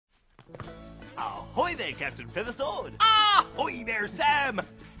Ahoy there, Captain Feathersword. Ahoy there, Sam.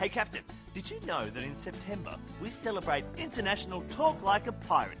 Hey, Captain, did you know that in September we celebrate International Talk Like a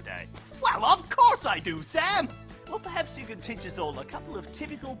Pirate Day? Well, of course I do, Sam. Well, perhaps you could teach us all a couple of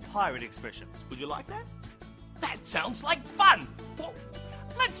typical pirate expressions. Would you like that? That sounds like fun. Well,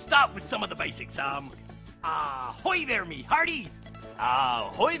 let's start with some of the basics. Ahoy there, me hearty.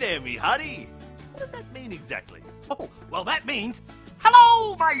 Ahoy there, me hearty. What does that mean exactly? Oh, well, that means,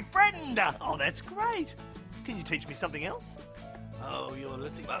 hello, my friend. Oh, that's great. Can you teach me something else? Oh,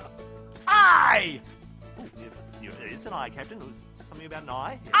 let's see. Aye. Oh, it's an eye, Captain. Something about an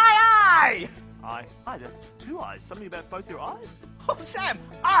eye? Aye, aye. Aye, that's two eyes. Something about both your eyes? Oh, Sam,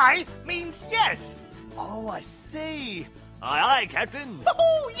 aye means yes. Oh, I see. Aye, aye, Captain.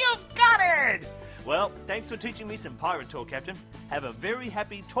 Oh, you've got it. Well, thanks for teaching me some pirate talk, Captain. Have a very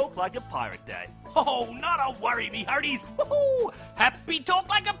happy Talk Like a Pirate Day. Oh, not a worry, me hearties. Woo-hoo! Happy Talk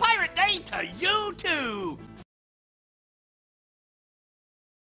Like a Pirate Day to you too.